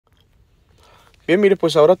Bien, mire,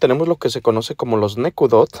 pues ahora tenemos lo que se conoce como los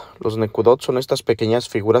nekudot. Los nekudot son estas pequeñas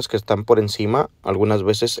figuras que están por encima, algunas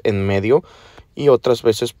veces en medio y otras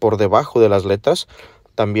veces por debajo de las letras.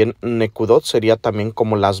 También nekudot sería también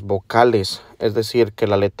como las vocales, es decir, que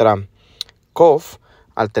la letra Kof,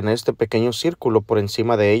 al tener este pequeño círculo por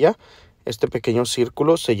encima de ella, este pequeño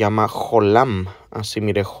círculo se llama jolam. Así,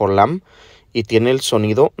 mire, jolam, y tiene el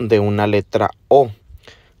sonido de una letra O.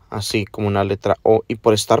 Así como una letra O. Y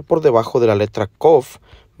por estar por debajo de la letra Kof,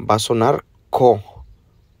 va a sonar Ko,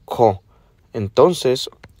 Ko. Entonces,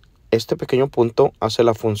 este pequeño punto hace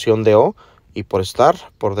la función de O, y por estar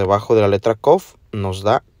por debajo de la letra Kof, nos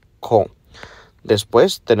da Ko.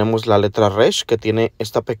 Después tenemos la letra Resh, que tiene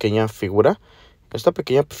esta pequeña figura. Esta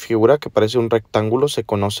pequeña figura que parece un rectángulo se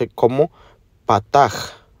conoce como Pataj.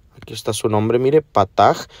 Aquí está su nombre, mire,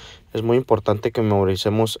 Pataj. Es muy importante que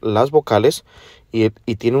memoricemos las vocales y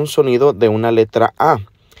tiene un sonido de una letra A.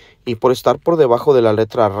 Y por estar por debajo de la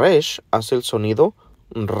letra Resh, hace el sonido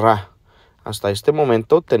Ra. Hasta este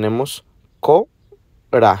momento tenemos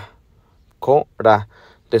Ko-Ra. Ko-Ra.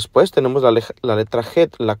 Después tenemos la letra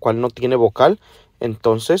Het, la cual no tiene vocal,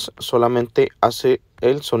 entonces solamente hace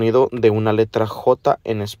el sonido de una letra J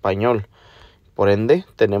en español. Por ende,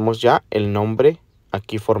 tenemos ya el nombre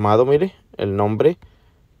aquí formado, mire, el nombre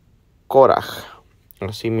Koraj.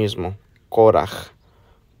 Así mismo, Koraj,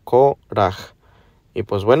 Koraj. Y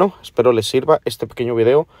pues bueno, espero les sirva este pequeño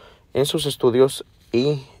video en sus estudios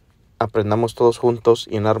y aprendamos todos juntos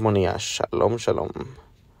y en armonía. Shalom, shalom.